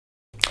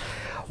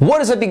What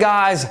is up, you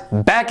guys?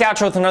 Back at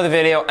you with another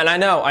video, and I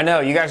know,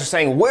 you guys are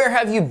saying, where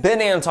have you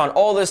been, Anton,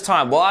 all this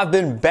time? Well, I've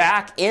been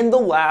back in the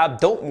lab.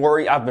 Don't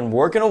worry, I've been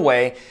working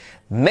away,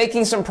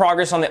 making some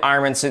progress on the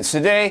Iron Man suit.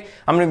 Today,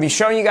 I'm going to be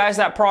showing you guys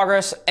that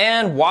progress,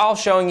 and while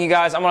showing you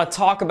guys, I'm going to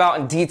talk about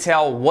in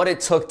detail what it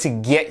took to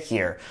get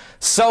here.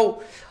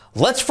 So,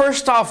 let's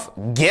first off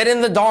get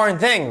in the darn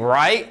thing,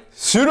 right?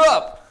 Suit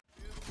up!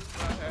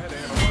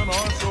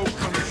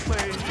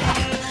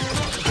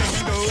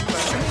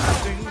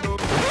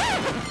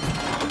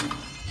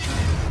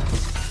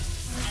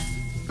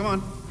 Come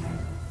on.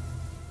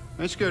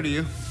 Let's go to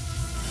you.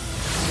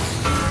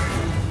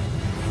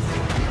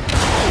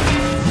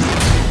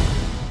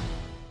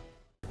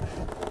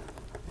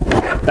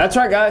 That's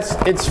right, guys.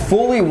 It's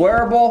fully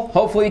wearable.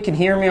 Hopefully you can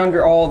hear me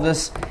under all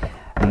this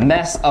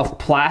mess of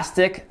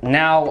plastic.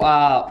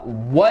 Now,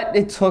 what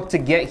it took to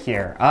get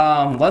here.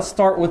 Let's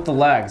start with the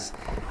legs.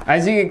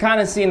 As you can kind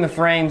of see in the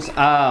frames,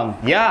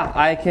 yeah,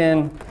 I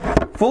can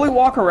fully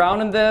walk around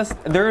in this.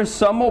 There is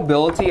some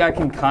mobility. I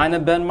can kind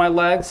of bend my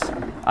legs.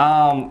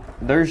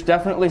 There's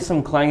definitely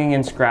some clanging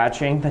and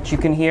scratching that you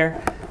can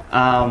hear.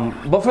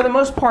 But for the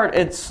most part,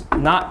 it's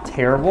not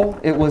terrible.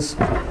 It was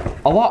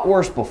a lot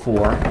worse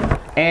before.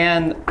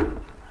 And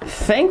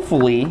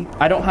thankfully,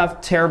 I don't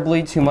have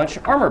terribly too much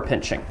armor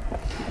pinching.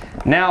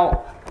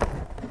 Now,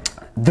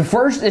 the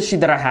first issue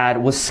that I had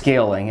was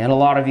scaling. And a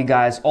lot of you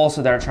guys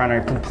also that are trying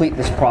to complete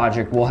this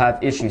project will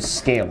have issues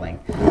scaling.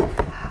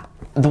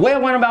 The way I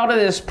went about it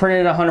is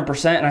printed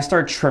 100% and I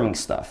started trimming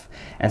stuff.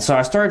 And so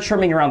I started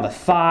trimming around the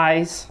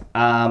thighs.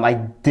 I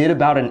did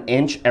about an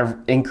inch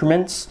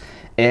increments.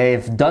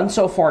 I've done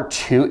so far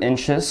 2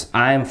 inches.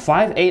 I'm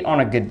 5'8" on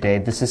a good day.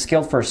 This is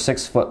scaled for a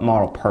 6-foot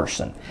model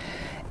person.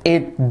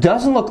 It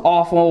doesn't look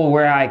awful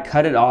where I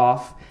cut it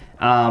off.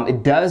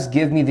 It does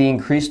give me the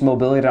increased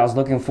mobility that I was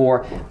looking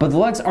for, but the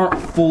legs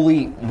aren't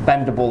fully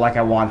bendable like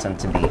I want them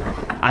to be.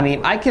 I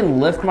mean, I can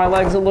lift my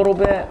legs a little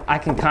bit, I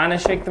can kind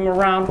of shake them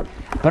around,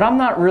 but I'm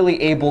not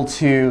really able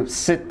to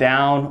sit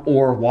down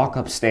or walk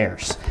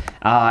upstairs.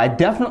 I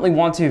definitely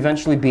want to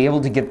eventually be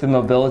able to get the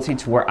mobility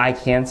to where I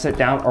can sit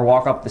down or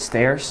walk up the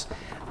stairs.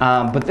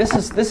 But this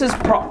is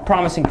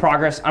promising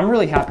progress. I'm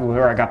really happy with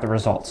where I got the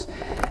results.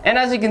 And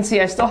as you can see,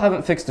 I still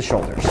haven't fixed the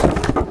shoulders.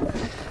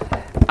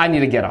 I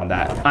need to get on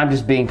that. I'm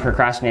just being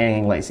procrastinating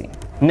and lazy.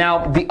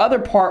 Now, the other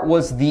part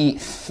was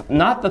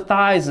not the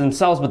thighs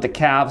themselves, but the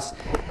calves.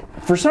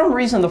 For some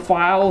reason, the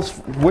files,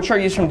 which are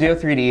used from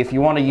Do3D, if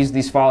you want to use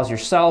these files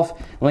yourself,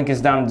 link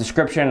is down in the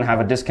description. Have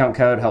a discount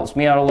code, helps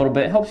me out a little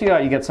bit. Helps you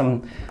out, you get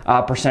some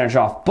percentage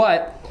off.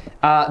 But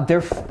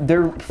they're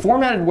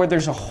formatted where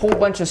there's a whole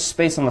bunch of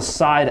space on the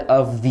side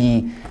of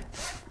the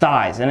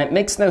thighs, and it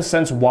makes no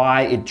sense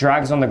why it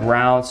drags on the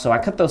ground, so I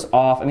cut those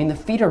off. I mean, the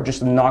feet are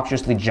just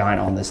obnoxiously giant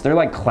on this. They're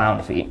like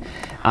clown feet.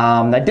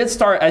 I did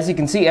start, as you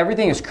can see,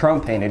 everything is chrome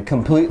painted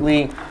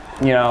completely,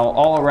 you know,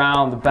 all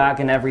around the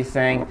back and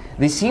everything.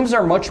 The seams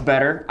are much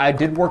better. I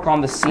did work on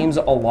the seams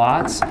a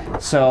lot,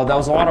 so that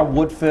was a lot of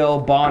wood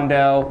fill,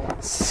 Bondo,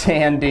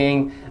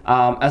 sanding,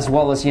 as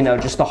well as, you know,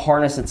 just the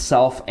harness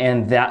itself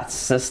and that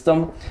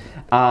system.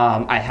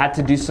 I had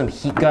to do some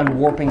heat gun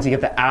warping to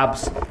get the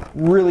abs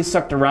really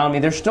sucked around me.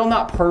 They're still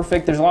not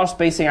perfect. There's a lot of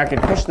spacing. I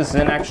could push this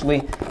in,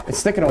 actually. It's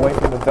sticking away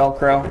from the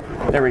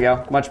Velcro. There we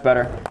go, much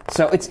better.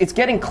 So it's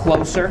getting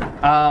closer.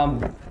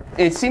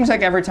 It seems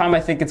like every time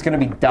I think it's gonna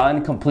be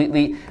done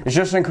completely, it's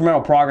just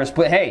incremental progress.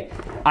 But hey,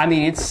 I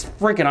mean, it's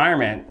freaking Iron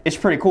Man. It's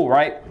pretty cool,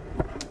 right?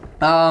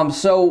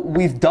 So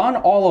we've done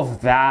all of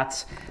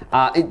that.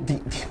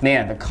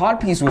 Man, the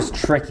codpiece was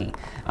tricky.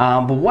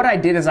 But what I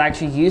did is I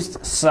actually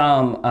used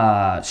some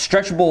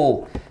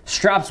stretchable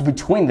straps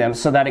between them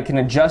so that it can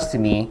adjust to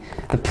me.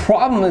 The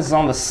problem is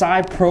on the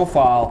side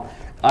profile,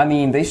 I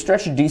mean, they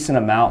stretch a decent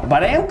amount,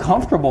 but I am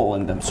comfortable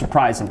in them,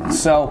 surprisingly.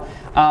 So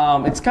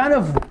it's kind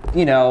of,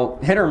 you know,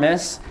 hit or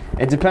miss.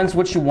 It depends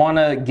what you want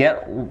to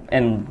get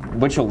and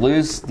what you'll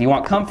lose. Do you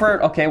want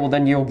comfort? Okay, well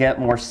then you'll get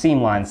more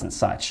seam lines and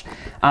such.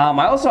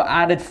 I also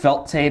added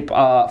felt tape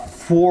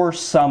for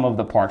some of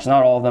the parts,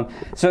 not all of them.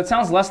 So it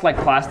sounds less like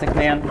Plastic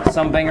Man,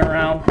 some bang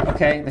around,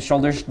 okay, the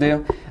shoulders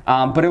do.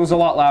 But it was a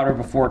lot louder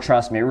before,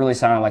 trust me. It really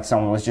sounded like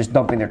someone was just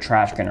dumping their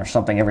trash can or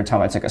something every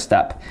time I took a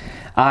step.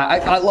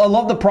 I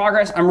love the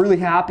progress. I'm really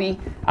happy.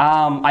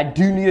 I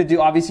do need to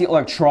do, obviously,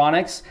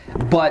 electronics,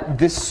 but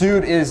this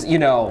suit is, you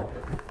know,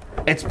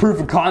 it's proof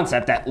of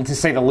concept, to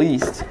say the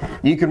least.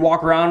 You can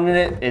walk around in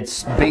it.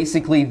 It's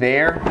basically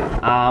there.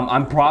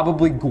 I'm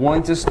probably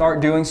going to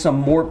start doing some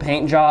more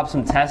paint jobs,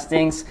 some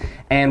testings,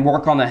 and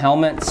work on the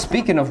helmet.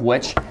 Speaking of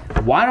which,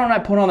 why don't I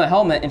put on the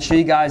helmet and show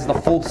you guys the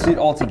full suit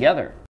all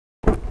together?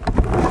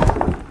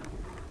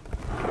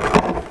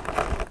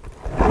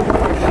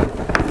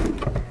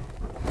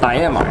 I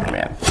am Iron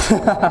Man.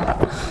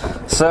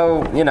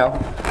 So, you know,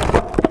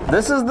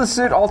 this is the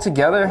suit all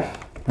together.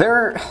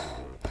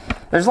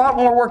 There's a lot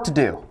more work to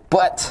do,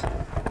 but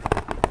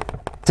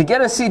To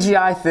get a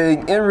CGI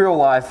thing in real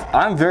life,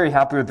 I'm very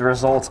happy with the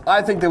results.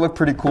 I think they look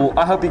pretty cool.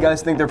 I hope you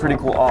guys think they're pretty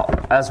cool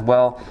as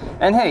well.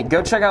 And hey,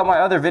 go check out my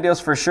other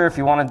videos for sure if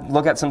you want to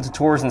look at some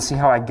tutorials and see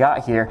how I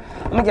got here.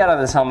 Let me get out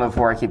of this helmet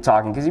before I keep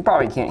talking because you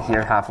probably can't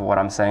hear half of what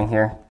I'm saying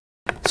here.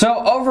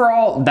 So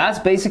overall, that's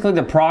basically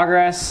the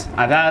progress.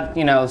 I've had,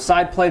 you know,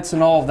 side plates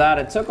and all of that.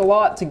 It took a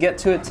lot to get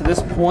to it to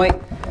this point.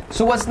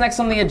 So what's next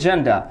on the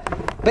agenda?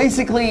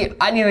 Basically,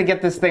 I need to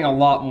get this thing a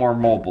lot more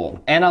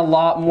mobile and a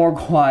lot more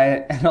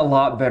quiet and a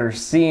lot better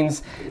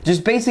seams.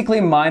 Just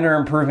basically minor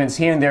improvements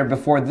here and there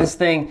before this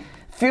thing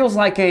feels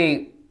like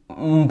a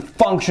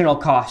functional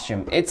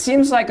costume. It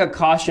seems like a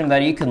costume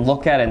that you can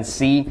look at and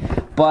see,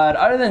 but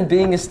other than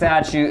being a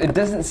statue, it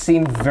doesn't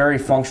seem very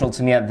functional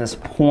to me at this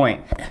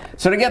point.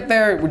 So to get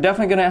there, we're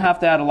definitely going to have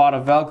to add a lot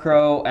of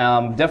Velcro.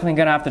 Definitely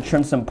going to have to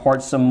trim some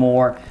parts some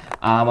more.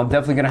 I'm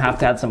definitely going to have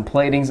to add some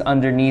platings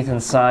underneath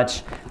and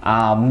such.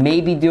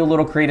 Maybe do a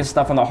little creative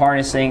stuff on the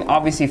harnessing.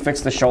 Obviously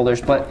fix the shoulders,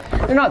 but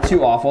they're not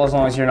too awful as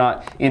long as you're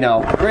not, you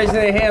know, raising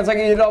your hands like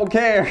you don't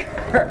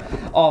care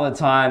all the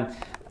time.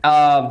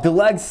 The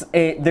legs,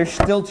 they're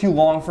still too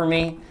long for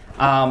me.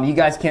 You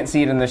guys can't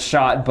see it in this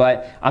shot,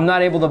 but I'm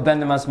not able to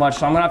bend them as much,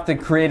 so I'm gonna have to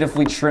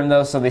creatively trim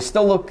those so they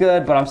still look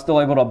good, but I'm still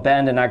able to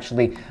bend and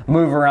actually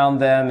move around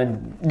them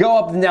and go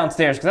up and down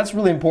stairs, because that's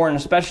really important,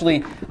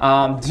 especially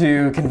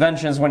to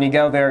conventions when you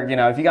go there. You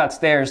know, if you got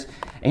stairs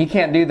and you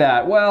can't do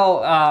that,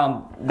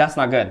 well, that's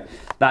not good.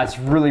 That's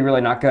really,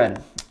 really not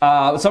good. So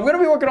I'm going to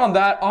be working on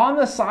that. On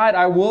the side,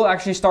 I will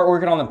actually start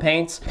working on the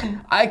paints.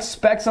 I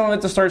expect some of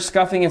it to start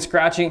scuffing and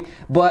scratching,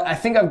 but I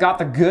think I've got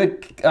the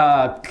good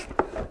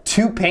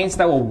two paints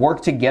that will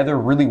work together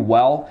really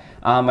well.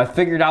 I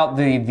figured out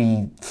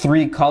the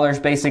three colors,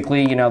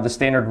 basically, you know, the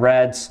standard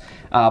reds,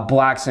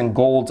 blacks, and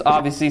golds.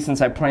 Obviously,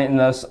 since I painted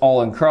those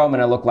all in chrome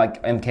and it looked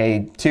like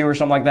MK2 or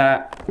something like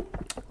that.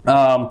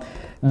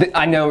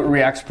 I know it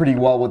reacts pretty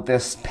well with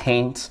this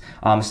paint.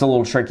 It's still a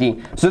little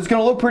tricky. So it's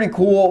gonna look pretty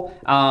cool.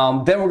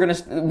 Then we're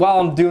gonna, while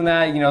I'm doing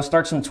that, you know,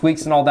 start some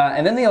tweaks and all that.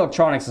 And then the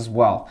electronics as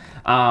well.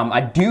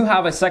 I do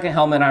have a second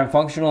helmet I'm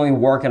functionally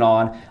working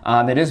on.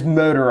 It is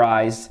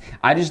motorized.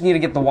 I just need to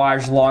get the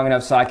wires long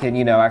enough so I can,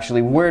 you know,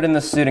 actually wear it in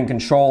the suit and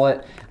control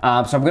it. So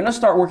I'm gonna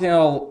start working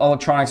on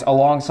electronics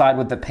alongside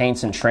with the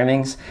paints and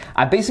trimmings.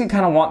 I basically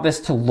kind of want this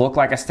to look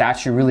like a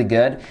statue really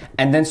good,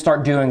 and then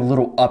start doing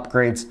little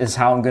upgrades is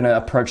how I'm gonna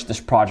approach this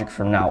project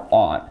from now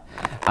on.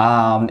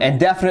 And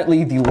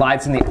definitely the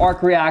lights in the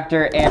arc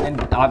reactor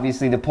and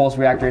obviously the pulse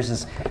reactors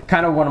is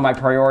kind of one of my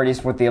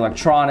priorities with the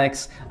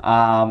electronics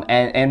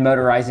and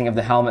motorizing of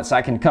the helmet, so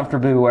I can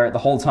comfortably wear it the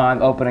whole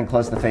time, open and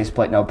close the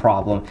faceplate, no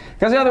problem.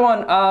 Because the other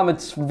one,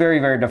 it's very,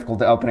 very difficult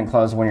to open and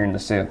close when you're in the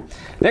suit.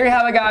 There you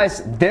have it,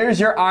 guys. There's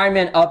your Iron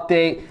Man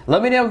update.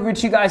 Let me know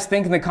what you guys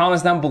think in the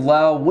comments down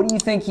below. What do you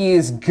think he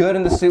is good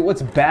in the suit?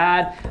 What's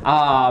bad?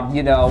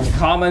 You know,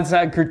 comments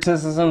and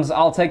criticisms,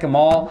 I'll take them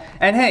all.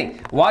 And hey,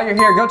 while you're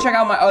here, go check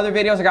out my other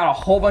videos. I got a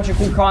whole bunch of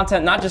cool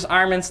content, not just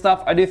Iron Man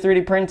stuff. I do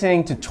 3D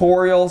printing,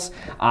 tutorials.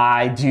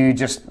 I do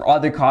just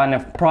other kind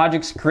of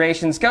projects,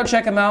 creations. Go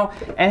check them out.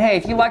 And hey,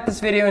 if you liked this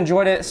video,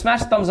 enjoyed it, smash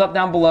the thumbs up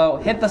down below.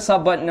 Hit the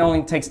sub button. It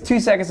only takes 2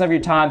 seconds of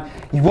your time.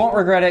 You won't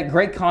regret it.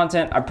 Great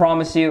content, I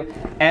promise you.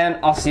 And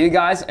I'll see you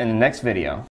guys in the next video.